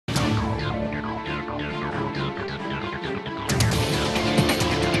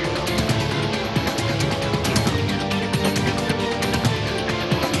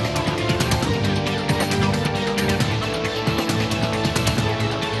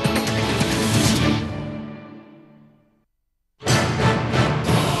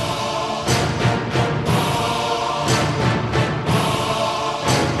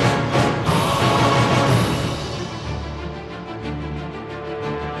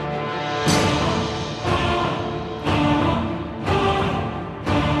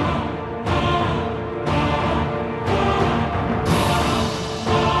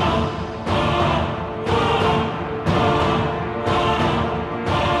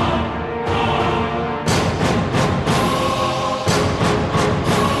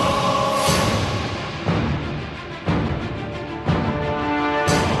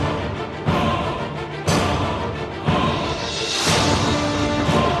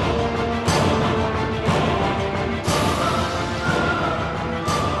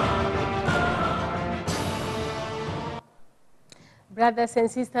Brothers and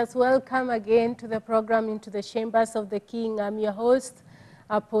sisters, welcome again to the program Into the Chambers of the King. I'm your host,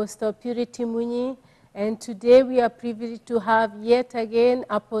 Apostle Purity Munyi, and today we are privileged to have yet again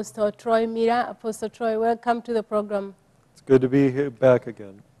Apostle Troy Mira. Apostle Troy, welcome to the program. It's good to be here back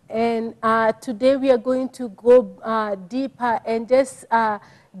again. And today we are going to go deeper and just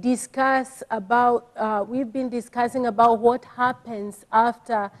discuss about, we've been discussing about what happens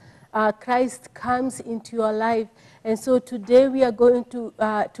after Christ comes into your life. And so today we are going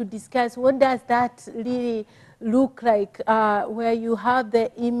to discuss what does that really look like where you have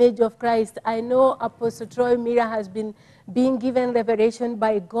the image of Christ. I know Apostle Troy Mira has been being given revelation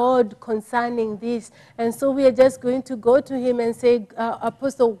by God concerning this. And so we are just going to go to him and say,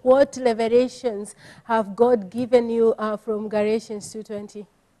 Apostle, what revelations have God given you from Galatians 2:20?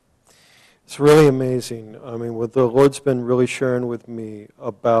 It's really amazing. I mean, what the Lord's been really sharing with me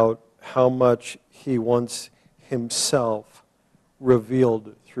about how much he wants himself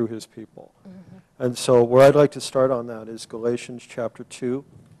revealed through his people. Mm-hmm. And so where I'd like to start on that is Galatians chapter 2,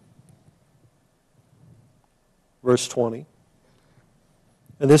 verse 20.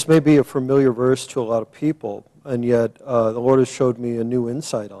 And this may be a familiar verse to a lot of people, and yet the Lord has showed me a new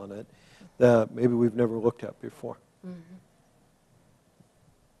insight on it that maybe we've never looked at before. Mm-hmm.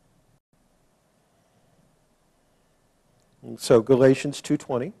 So Galatians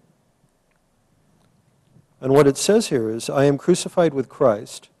 2:20. And what it says here is, I am crucified with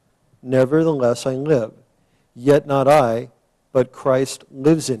Christ, nevertheless I live. Yet not I, but Christ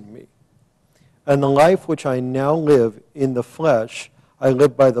lives in me. And the life which I now live in the flesh, I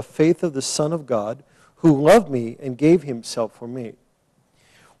live by the faith of the Son of God, who loved me and gave himself for me.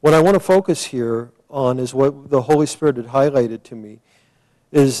 What I want to focus here on is what the Holy Spirit had highlighted to me,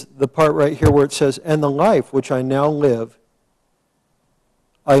 is the part right here where it says, and the life which I now live,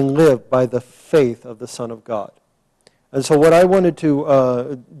 I live by the faith of the Son of God. And so what I wanted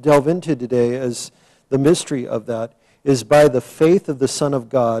to delve into today as the mystery of that is by the faith of the Son of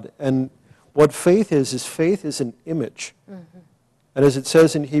God. And what faith is faith is an image. Mm-hmm. And as it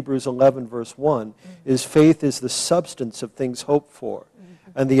says in Hebrews 11, verse 1, mm-hmm. is faith is the substance of things hoped for,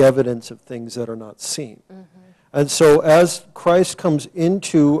 mm-hmm. and the evidence of things that are not seen. Mm-hmm. And so as Christ comes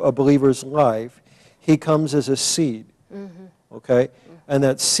into a believer's life, he comes as a seed. Mm-hmm. Okay? And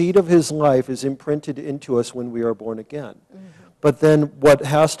that seed of his life is imprinted into us when we are born again. Mm-hmm. But then what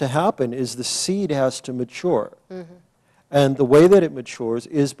has to happen is the seed has to mature. Mm-hmm. And the way that it matures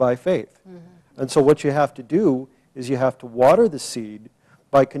is by faith. Mm-hmm. And so what you have to do is you have to water the seed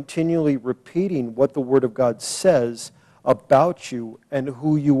by continually repeating what the Word of God says about you and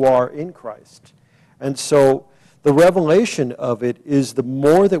who you are in Christ. And so the revelation of it is the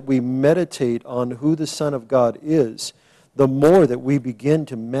more that we meditate on who the Son of God is, the more that we begin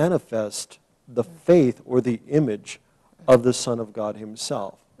to manifest the faith or the image of the Son of God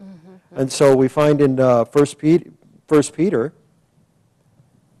himself. Mm-hmm. And so we find in 1 Peter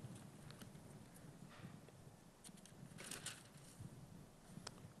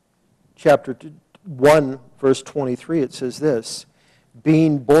chapter 1, verse 23, it says this,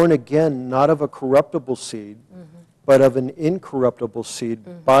 being born again not of a corruptible seed, mm-hmm. but of an incorruptible seed,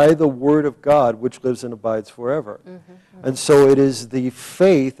 mm-hmm. by the word of God, which lives and abides forever. Mm-hmm. Mm-hmm. And so it is the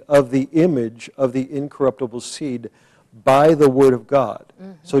faith of the image of the incorruptible seed by the word of God.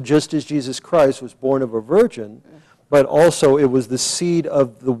 Mm-hmm. So just as Jesus Christ was born of a virgin, mm-hmm. but also it was the seed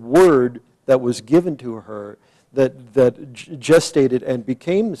of the word that was given to her that gestated and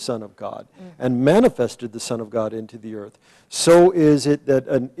became the Son of God, mm-hmm. and manifested the Son of God into the earth. So is it that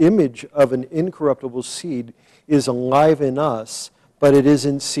an image of an incorruptible seed is alive in us, but it is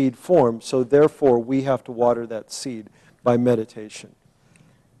in seed form. So therefore, we have to water that seed by meditation.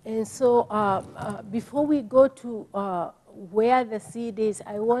 And so before we go to where the seed is,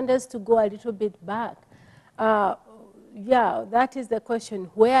 I want us to go a little bit back. Yeah, that is the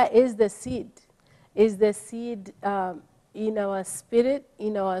question. Where is the seed? Is the seed in our spirit,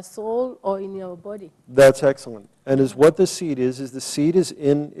 in our soul, or in our body? That's excellent. And is what the seed is the seed is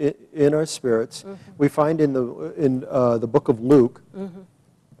in our spirits. Mm-hmm. We find in the book of Luke, mm-hmm.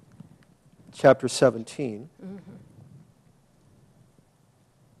 chapter 17. Mm-hmm.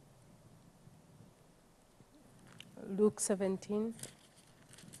 Luke 17.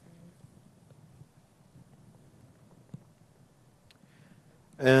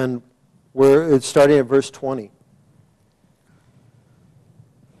 And it's starting at verse 20. It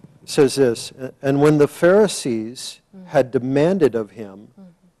says this, and when the Pharisees mm-hmm. had demanded of him, mm-hmm.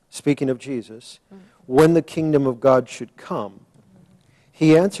 speaking of Jesus, mm-hmm. when the kingdom of God should come, mm-hmm.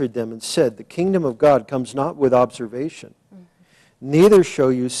 he answered them and said, the kingdom of God comes not with observation, mm-hmm. neither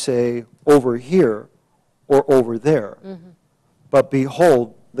shall you say, over here or over there. Mm-hmm. but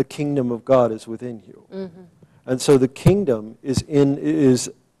behold, the kingdom of God is within you. And so the kingdom is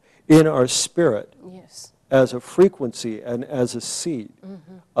in our spirit Yes. as a frequency and as a seed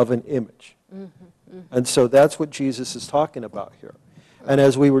of an image. And so that's what Jesus is talking about here. And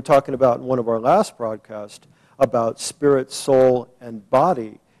as we were talking about in one of our last broadcasts about spirit, soul, and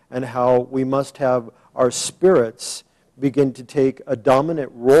body, and how we must have our spirits begin to take a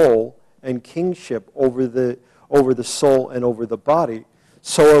dominant role and kingship over the soul and over the body,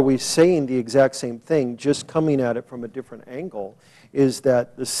 so are we saying the exact same thing, just coming at it from a different angle, is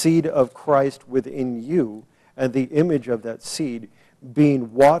that the seed of Christ within you and the image of that seed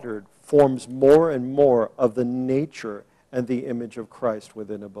being watered forms more and more of the nature and the image of Christ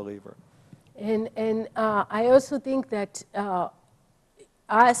within a believer. And I also think that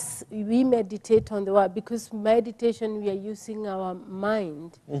as we meditate on the word, because meditation, we are using our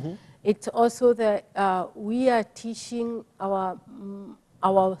mind, it's also that we are teaching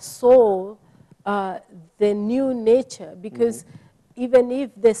our soul the new nature, because even if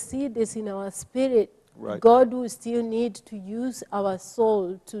the seed is in our spirit, Right. God will still need to use our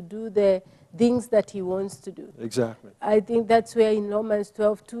soul to do the things that he wants to do. Exactly. I think that's where in Romans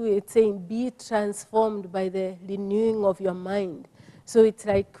 12:2 it's saying, be transformed by the renewing of your mind. So it's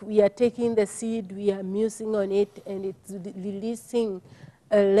like we are taking the seed, we are musing on it, and it's releasing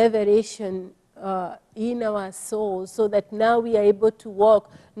a liberation in our soul, so that now we are able to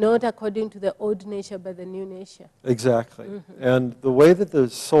walk not according to the old nature, but the new nature. Exactly. And the way that the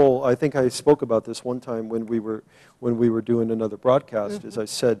soul, I think I spoke about this one time when we were doing another broadcast, is I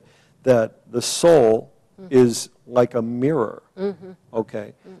said that the soul is like a mirror,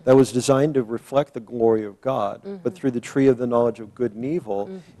 okay, that was designed to reflect the glory of God, but through the tree of the knowledge of good and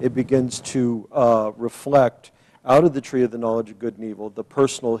evil, it begins to reflect out of the tree of the knowledge of good and evil the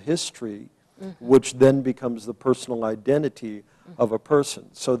personal history, which then becomes the personal identity of a person,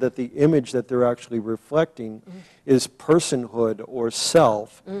 so that the image that they're actually reflecting is personhood or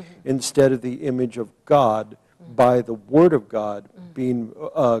self instead of the image of God by the Word of God being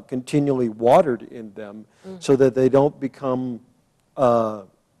continually watered in them, so that they don't become the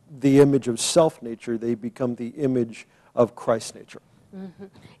image of self-nature, they become the image of Christ nature.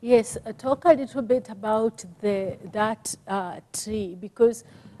 Yes, talk a little bit about that tree, because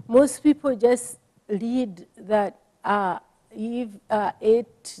most people just read that Eve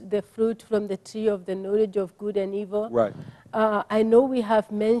ate the fruit from the tree of the knowledge of good and evil. Right. I know we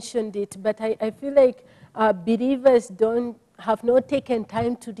have mentioned it, but I feel like believers have not taken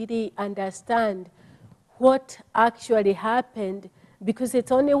time to really understand what actually happened, because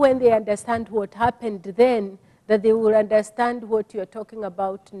it's only when they understand what happened then that they will understand what you're talking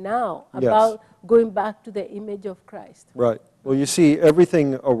about now, about going back to the image of Christ. Right. Well, you see,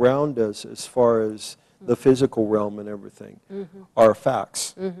 everything around us, as far as the physical realm and everything, are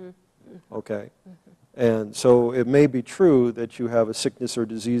facts. Okay? And so it may be true that you have a sickness or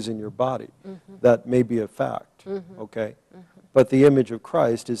disease in your body. That may be a fact. Okay? But the image of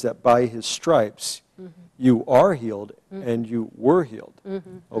Christ is that by his stripes, you are healed and you were healed.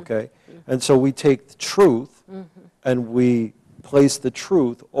 Okay? And so we take the truth and we place the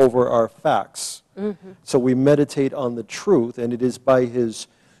truth over our facts. So we meditate on the truth, and it is by his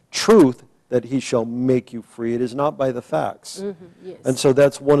truth that he shall make you free. It is not by the facts. Yes. And so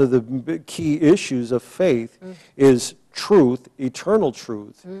that's one of the key issues of faith is truth, eternal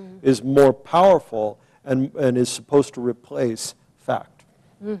truth, is more powerful and is supposed to replace fact.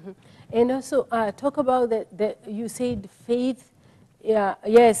 And also talk about you said faith. Yeah,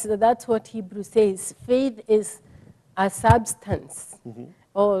 yes, that's what Hebrew says. Faith is a substance,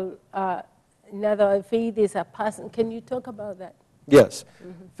 or in other words, faith is a person. Can you talk about that? Yes.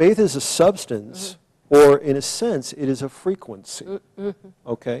 Faith is a substance, or in a sense, it is a frequency.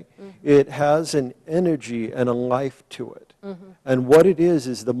 Okay? It has an energy and a life to it. And what it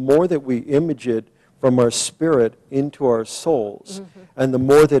is the more that we image it from our spirit into our souls, and the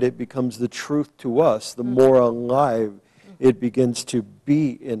more that it becomes the truth to us, the more alive it begins to be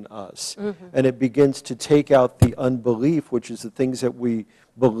in us. And it begins to take out the unbelief, which is the things that we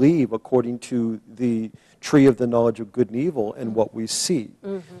believe according to the tree of the knowledge of good and evil and what we see.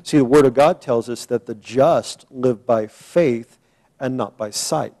 See, the Word of God tells us that the just live by faith and not by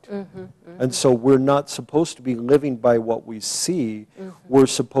sight. And so we're not supposed to be living by what we see. We're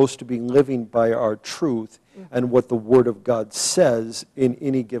supposed to be living by our truth and what the Word of God says in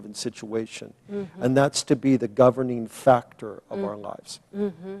any given situation. And that's to be the governing factor of our lives.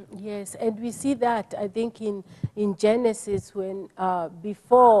 Yes, and we see that, I think, in Genesis, when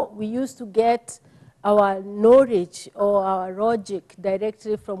before we used to get our knowledge or our logic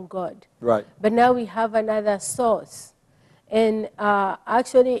directly from God. Right. But now we have another source. And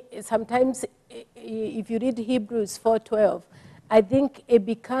actually, sometimes if you read Hebrews 4:12, I think it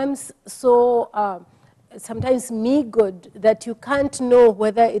becomes so sometimes meagered that you can't know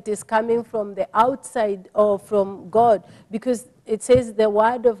whether it is coming from the outside or from God, because it says the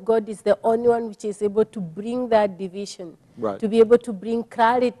word of God is the only one which is able to bring that division, Right. to be able to bring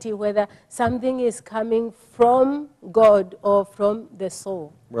clarity whether something is coming from God or from the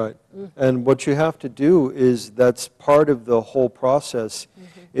soul. Right. And what you have to do is, that's part of the whole process,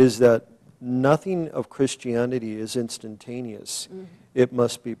 is that nothing of Christianity is instantaneous. It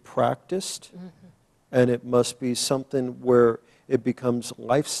must be practiced, and it must be something where it becomes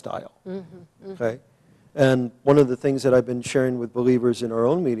lifestyle. Okay? And one of the things that I've been sharing with believers in our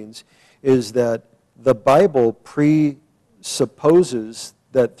own meetings is that the Bible presupposes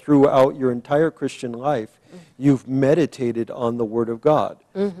that throughout your entire Christian life, you've meditated on the Word of God.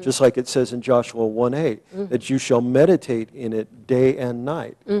 Just like it says in Joshua 1:8, that you shall meditate in it day and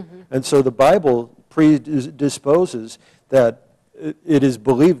night. And so the Bible predisposes that it is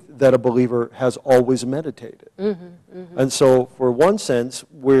believed that a believer has always meditated. And so for one sense,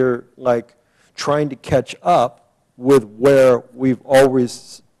 we're like trying to catch up with where we've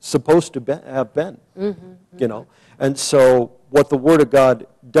always supposed to have been, you know. And so what the Word of God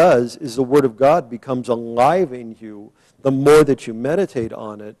does is the Word of God becomes alive in you. The more that you meditate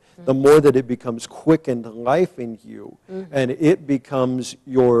on it, the more that it becomes quickened life in you, and it becomes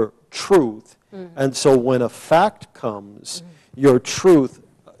your truth. And so when a fact comes, your truth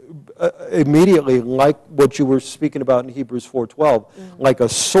immediately, like what you were speaking about in Hebrews 4:12, like a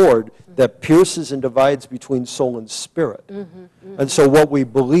sword that pierces and divides between soul and spirit. And so what we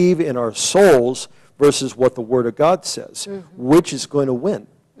believe in our souls versus what the Word of God says, which is going to win?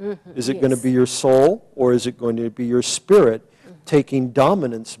 Is it going to be your soul, or is it going to be your spirit taking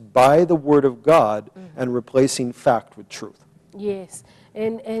dominance by the Word of God and replacing fact with truth? Yes,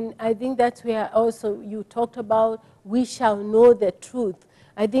 and I think that's where also you talked about, we shall know the truth.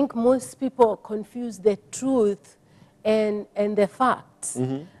 I think most people confuse the truth and the facts.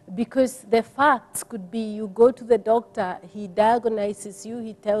 Because the facts could be, you go to the doctor, he diagnoses you,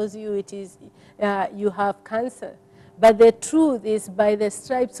 he tells you it is you have cancer. But the truth is, by the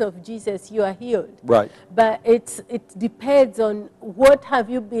stripes of Jesus, you are healed. Right. But it depends on what have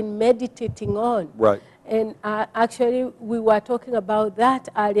you been meditating on. Right. And actually, we were talking about that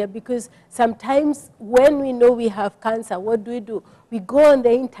earlier, because sometimes when we know we have cancer, what do? We go on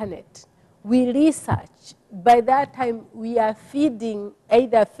the internet, we research. By that time, we are feeding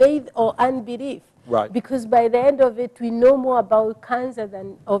either faith or unbelief. Right. Because by the end of it, we know more about cancer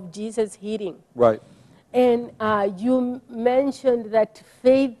than of Jesus healing. Right. And you mentioned that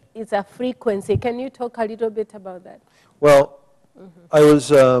faith is a frequency. Can you talk a little bit about that? Well, I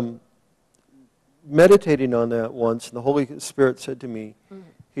was meditating on that once, and the Holy Spirit said to me,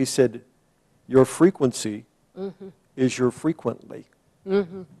 He said, your frequency is your frequently.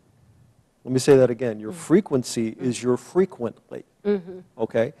 Let me say that again. Your frequency is your frequently.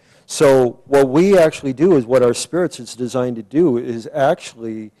 Okay? So what we actually do is, what our spirits is designed to do is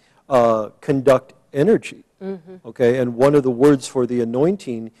actually conduct energy. Okay? And one of the words for the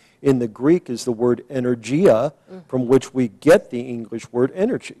anointing in the Greek is the word energia, from which we get the English word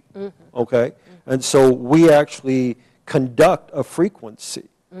energy. Okay? And so we actually conduct a frequency.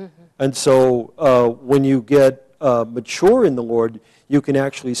 And so when you get mature in the Lord, you can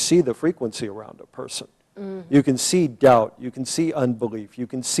actually see the frequency around a person. You can see doubt, you can see unbelief, you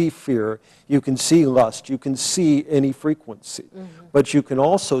can see fear, you can see lust, you can see any frequency. But you can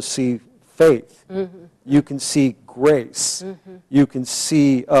also see faith, you can see grace, you can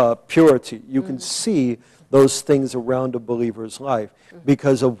see purity, you can see those things around a believer's life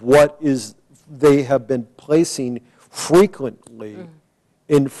because of what is they have been placing frequently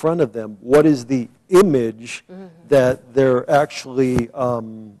in front of them. What is the image that they're actually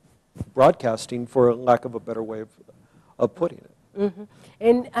broadcasting, for lack of a better way of putting it.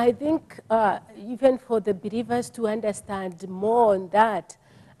 And I think even for the believers to understand more on that,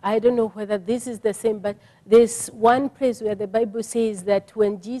 I don't know whether this is the same, but there's one place where the Bible says that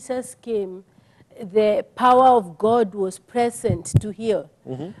when Jesus came, the power of God was present to heal.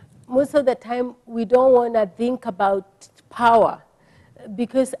 Most of the time, we don't want to think about power,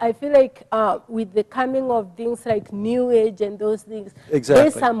 because I feel like with the coming of things like New Age and those things,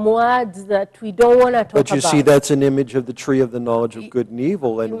 there's some words that we don't want to talk about. But you see, that's an image of the tree of the knowledge of good and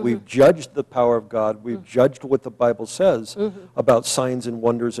evil, and we've judged the power of God. We've judged what the Bible says about signs and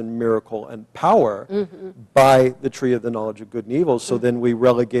wonders and miracle and power by the tree of the knowledge of good and evil. So then we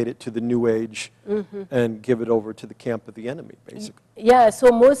relegate it to the New Age and give it over to the camp of the enemy, basically. Yeah, so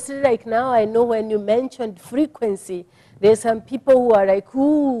mostly like now, I know when you mentioned frequency, There's some people who are like,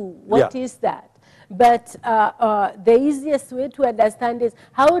 ooh, what is that? But the easiest way to understand is,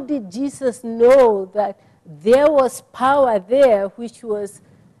 how did Jesus know that there was power there which was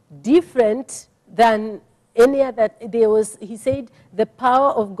different than any other? He said the power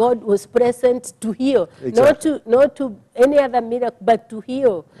of God was present to heal, Exactly. not to any other miracle, but to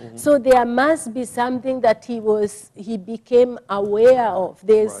heal. So there must be something that he became aware of.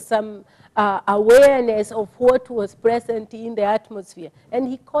 There's some awareness of what was present in the atmosphere, and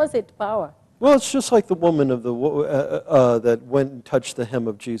he calls it power. Well, it's just like the woman of that went and touched the hem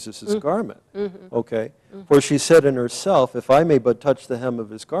of Jesus' garment, okay? For she said in herself, if I may but touch the hem of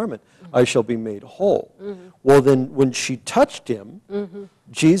his garment, I shall be made whole. Well, then when she touched him,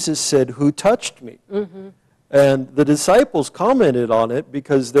 Jesus said, who touched me? And the disciples commented on it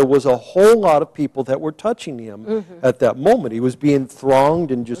because there was a whole lot of people that were touching him at that moment. He was being thronged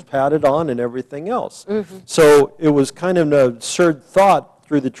and just patted on and everything else. So it was kind of an absurd thought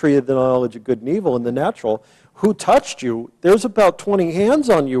through the tree of the knowledge of good and evil in the natural. Who touched you? There's about 20 hands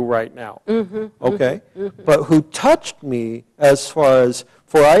on you right now. Okay? But who touched me as far as,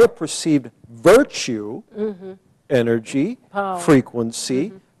 for I have perceived virtue, energy,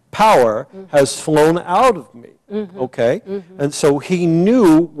 frequency, power has flown out of me. Okay? And so he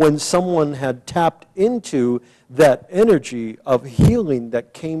knew when someone had tapped into that energy of healing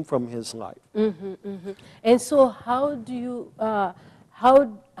that came from his life. And so how do you,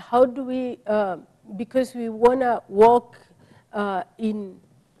 how do we, because we want to walk in,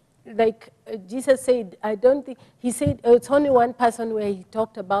 like Jesus said, I don't think, he said, it's only one person where he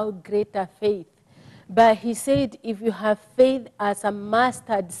talked about greater faith. But he said, if you have faith as a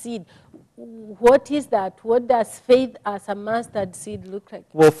mustard seed, what is that? What does faith as a mustard seed look like?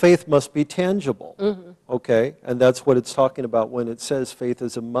 Well, faith must be tangible, okay? And that's what it's talking about when it says faith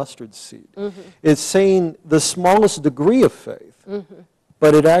is a mustard seed. It's saying the smallest degree of faith,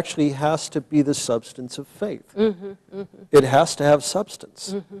 but it actually has to be the substance of faith. It has to have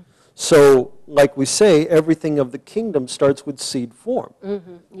substance. So, like we say, everything of the kingdom starts with seed form.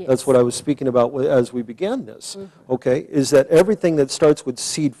 Yes. That's what I was speaking about as we began this, okay? Is that everything that starts with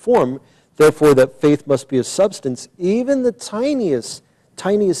seed form, therefore that faith must be a substance, even the tiniest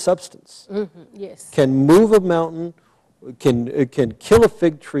substance Yes. can move a mountain, can kill a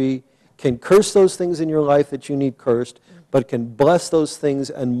fig tree, can curse those things in your life that you need cursed, but can bless those things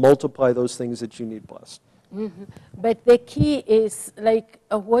and multiply those things that you need blessed. But the key is like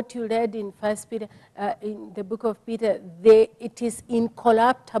what you read in First Peter, in the book of Peter. It is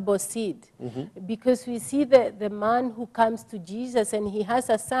incorruptible seed, because we see the man who comes to Jesus and he has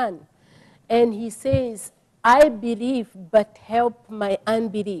a son, and he says, "I believe, but help my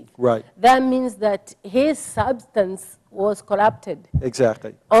unbelief." Right. That means that his substance was corrupted.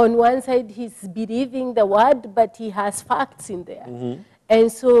 Exactly. On one side, he's believing the word, but he has facts in there. And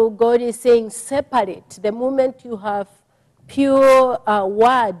so God is saying, separate. The moment you have pure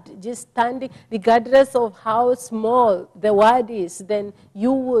word, just standing, regardless of how small the word is, then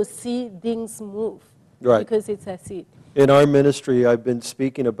you will see things move. Right. Because it's a seed. In our ministry, I've been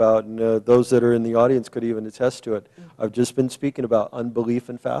speaking about, and those that are in the audience could even attest to it, I've just been speaking about unbelief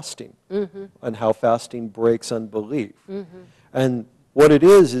and fasting, and how fasting breaks unbelief. And what it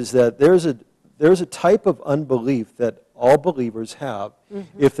is that there's a type of unbelief that all believers have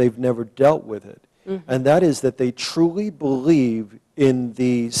if they've never dealt with it. And that is that they truly believe in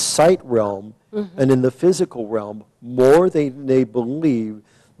the sight realm and in the physical realm more than they believe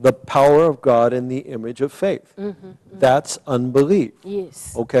the power of God and the image of faith. That's unbelief.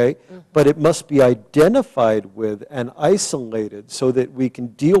 Yes. Okay? But it must be identified with and isolated so that we can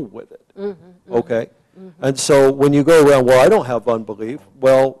deal with it. Okay? And so when you go around, well, I don't have unbelief.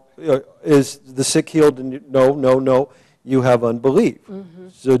 Well, is the sick healed? No, no, no. You have unbelief.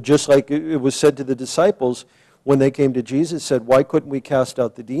 So just like it was said to the disciples when they came to Jesus, said, why couldn't we cast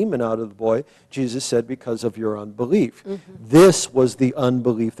out the demon out of the boy? Jesus said, because of your unbelief. This was the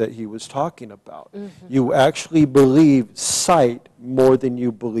unbelief that he was talking about. You actually believe sight more than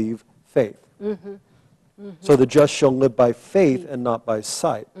you believe faith. So the just shall live by faith and not by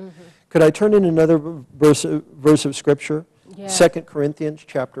sight. Could I turn in another verse of Scripture? Yeah. 2 Corinthians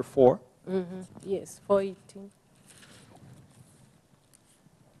chapter 4. Yes, 4:18.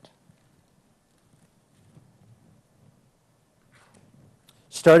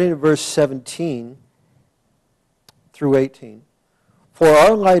 Starting at verse 17 through 18. For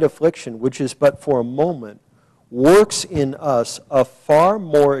our light affliction, which is but for a moment, works in us a far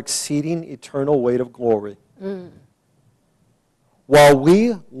more exceeding eternal weight of glory. While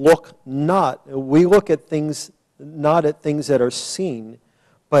we look at things not at things that are seen,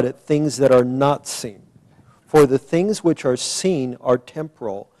 but at things that are not seen. For the things which are seen are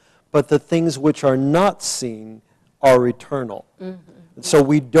temporal, but the things which are not seen are eternal. And so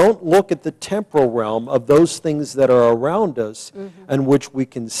we don't look at the temporal realm of those things that are around us and which we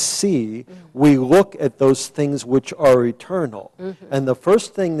can see. We look at those things which are eternal. And the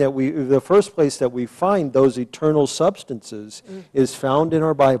first place that we find those eternal substances is found in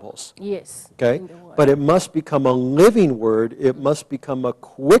our Bibles. Yes. Okay? But it must become a living word. It must become a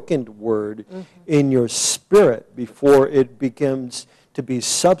quickened word in your spirit before it begins to be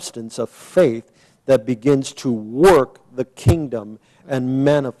substance of faith that begins to work the kingdom and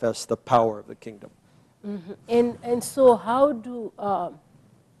manifest the power of the kingdom. And so how do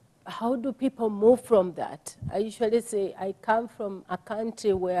people move from that? I usually say I come from a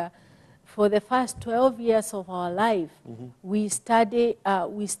country where for the first 12 years of our life, we study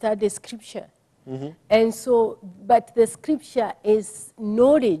scripture. And so, but the scripture is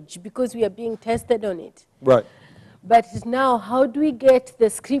knowledge because we are being tested on it. Right. But now, how do we get the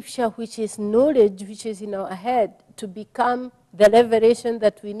scripture, which is knowledge, which is in our head, to become the revelation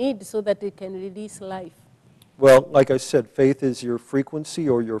that we need so that it can release life? Well, like I said, faith is your frequency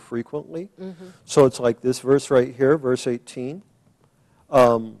or your frequently. So it's like this verse right here, verse 18.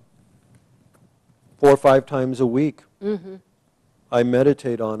 4 or 5 times a week, I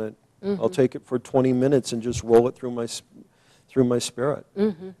meditate on it. I'll take it for 20 minutes and just roll it through my spirit,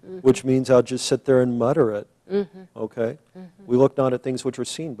 which means I'll just sit there and mutter it. Okay? We look not at things which are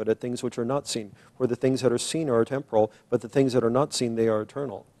seen, but at things which are not seen. For the things that are seen are temporal, but the things that are not seen, they are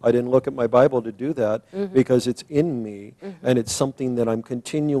eternal. I didn't look at my Bible to do that because it's in me, and it's something that I'm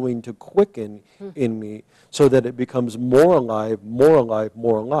continuing to quicken in me so that it becomes more alive, more alive,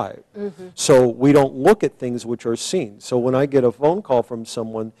 more alive. So we don't look at things which are seen. So when I get a phone call from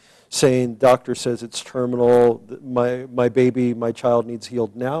someone saying, doctor says it's terminal, my baby, my child needs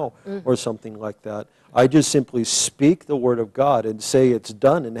healed now, or something like that, I just simply speak the word of God and say it's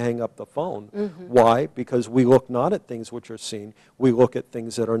done and hang up the phone. Why? Because we look not at things which are seen, we look at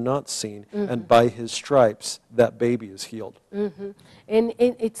things that are not seen, and by his stripes, that baby is healed. And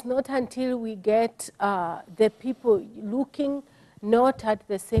it's not until we get the people looking not at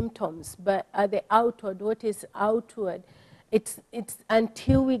the symptoms, but at the outward, what is outward. It's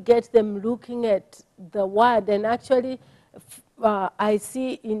until we get them looking at the word. And actually, I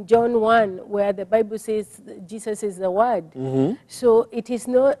see in John 1 where the Bible says Jesus is the word. So it is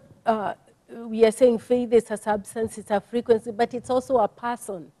not, we are saying faith is a substance, it's a frequency, but it's also a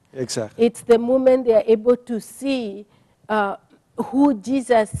person. Exactly. It's the moment they are able to see who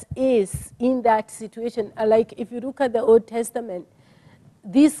Jesus is in that situation. Like if you look at the Old Testament,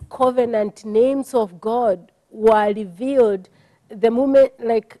 these covenant names of God were revealed the moment,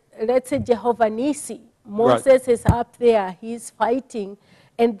 like let's say Jehovah Nissi, Moses is up there, he's fighting,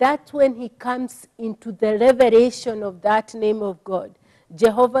 and that's when he comes into the revelation of that name of God.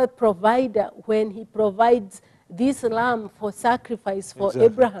 Jehovah Provider, when he provides this lamb for sacrifice for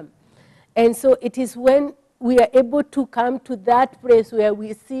Abraham. And so it is when we are able to come to that place where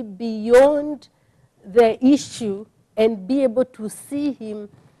we see beyond the issue and be able to see him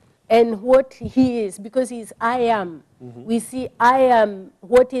and what he is, because he is I am. We see I am,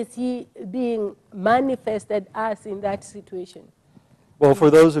 what is he being manifested as in that situation. Well, for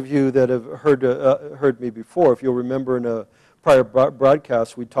those of you that have heard me before, if you'll remember in a prior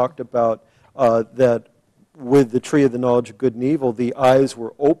broadcast, we talked about that with the tree of the knowledge of good and evil, the eyes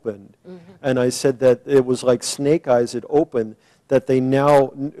were opened. And I said that it was like snake eyes had opened, that they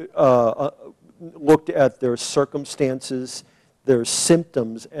now looked at their circumstances, their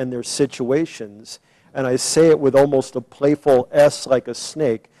symptoms, and their situations. And I say it with almost a playful S like a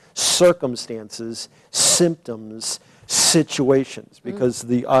snake, circumstances, symptoms, situations, because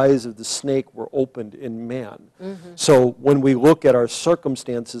the eyes of the snake were opened in man. So when we look at our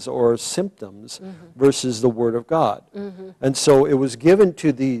circumstances or our symptoms versus the Word of God. And so it was given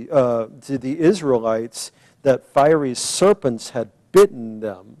to the Israelites that fiery serpents had bitten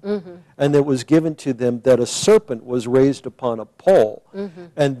them, and it was given to them that a serpent was raised upon a pole,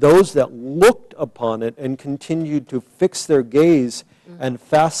 and those that looked upon it and continued to fix their gaze and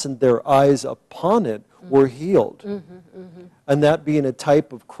fastened their eyes upon it were healed. And that being a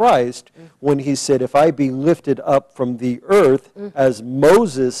type of Christ, when he said, if I be lifted up from the earth as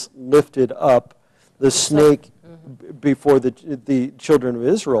Moses lifted up the snake before the children of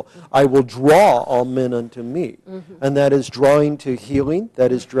Israel, I will draw all men unto me. And that is drawing to healing,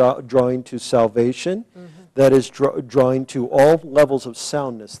 that is drawing to salvation, that is drawing to all levels of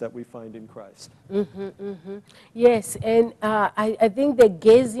soundness that we find in Christ. Yes, and I think the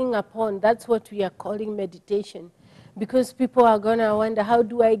gazing upon, that's what we are calling meditation. Because people are going to wonder, how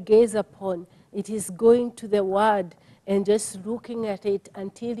do I gaze upon? It is going to the Word and just looking at it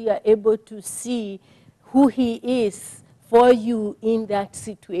until you are able to see who He is for you in that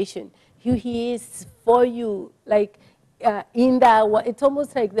situation, who He is for you, like in that, it's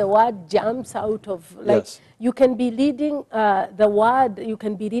almost like the Word jumps out of, like, Yes. you can be reading the Word, you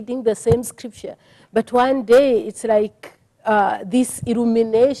can be reading the same scripture, but one day it's like this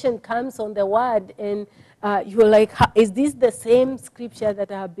illumination comes on the Word, and you're like, is this the same scripture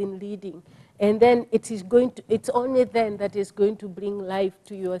that I have been reading? And then it is going to, it's only then that is going to bring life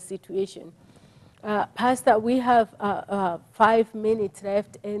to your situation. Pastor, we have 5 minutes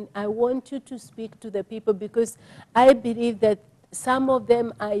left, and I want you to speak to the people because I believe that some of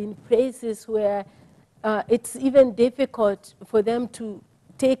them are in places where it's even difficult for them to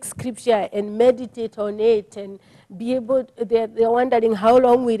take scripture and meditate on it and be able, they're wondering how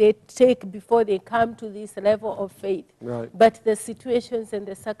long will it take before they come to this level of faith. Right. But the situations and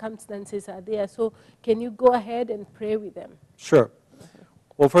the circumstances are there. So can you go ahead and pray with them? Sure.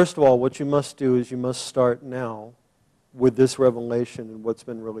 Well, first of all, what you must do is you must start now with this revelation and what's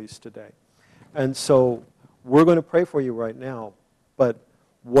been released today. And so we're going to pray for you right now, but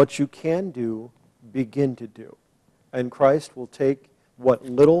what you can do, begin to do. And Christ will take what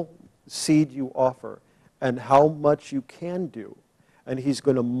little seed you offer and how much you can do, and He's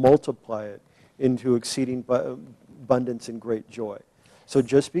going to multiply it into exceeding abundance and great joy. So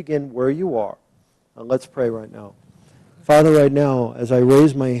just begin where you are, and let's pray right now. Father, right now, as I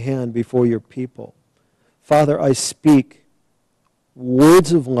raise my hand before your people, Father, I speak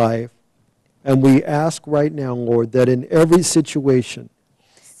words of life, and we ask right now, Lord, that in every situation,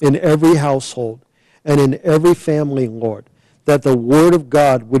 in every household, and in every family, Lord, that the Word of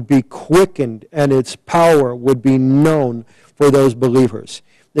God would be quickened and its power would be known for those believers.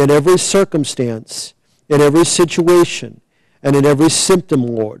 In every circumstance, in every situation, and in every symptom,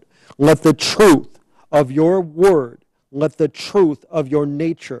 Lord, let the truth of your Word, let the truth of your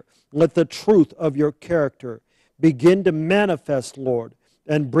nature, let the truth of your character begin to manifest, Lord,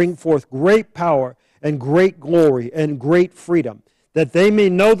 and bring forth great power and great glory and great freedom, that they may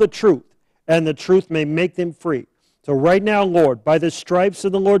know the truth, and the truth may make them free. So right now, Lord, by the stripes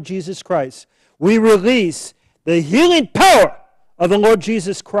of the Lord Jesus Christ, we release the healing power of the Lord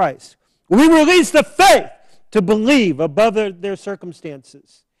Jesus Christ. We release the faith to believe above their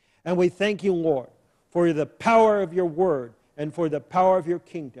circumstances. And we thank you, Lord, for the power of your word and for the power of your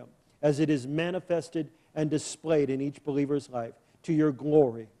kingdom as it is manifested and displayed in each believer's life. To your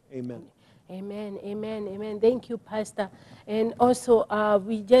glory, amen. Amen, amen, amen. Thank you, Pastor. And also,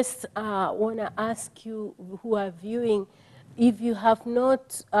 we just want to ask you who are viewing, if you have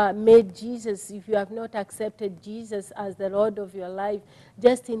not made Jesus, if you have not accepted Jesus as the Lord of your life,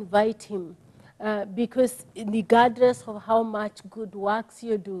 just invite Him. Because regardless of how much good works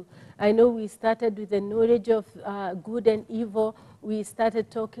you do, I know we started with the knowledge of good and evil. We started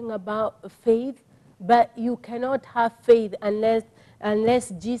talking about faith, but you cannot have faith unless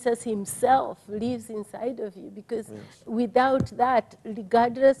Jesus Himself lives inside of you. Because without that,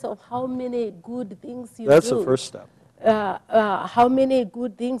 regardless of how many good things you do, that's the first step. How many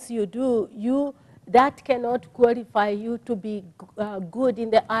good things you do, that cannot qualify you to be good in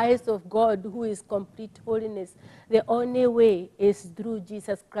the eyes of God, who is complete holiness. The only way is through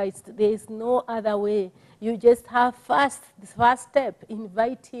Jesus Christ. There is no other way. You just have first step,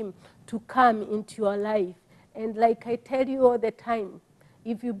 invite Him to come into your life. And like I tell you all the time,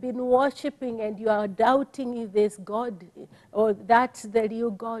 if you've been worshiping and you are doubting if there's God or that's the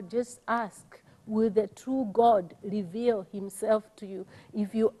real God, just ask, will the true God reveal Himself to you?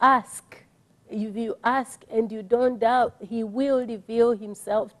 If you ask and you don't doubt, He will reveal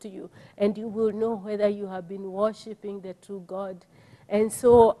Himself to you, and you will know whether you have been worshiping the true God. And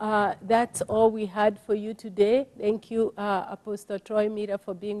so that's all we had for you today. Thank you, Apostle Troy Mira,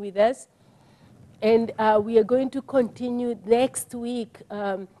 for being with us. And we are going to continue next week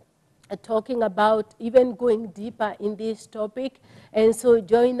talking about even going deeper in this topic. And so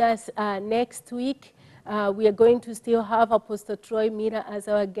join us next week. We are going to still have Apostle Troy Mira as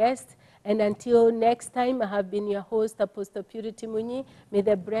our guest. And until next time, I have been your host, Apostle Purity Munyi. May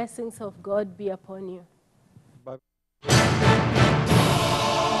the blessings of God be upon you. Bye.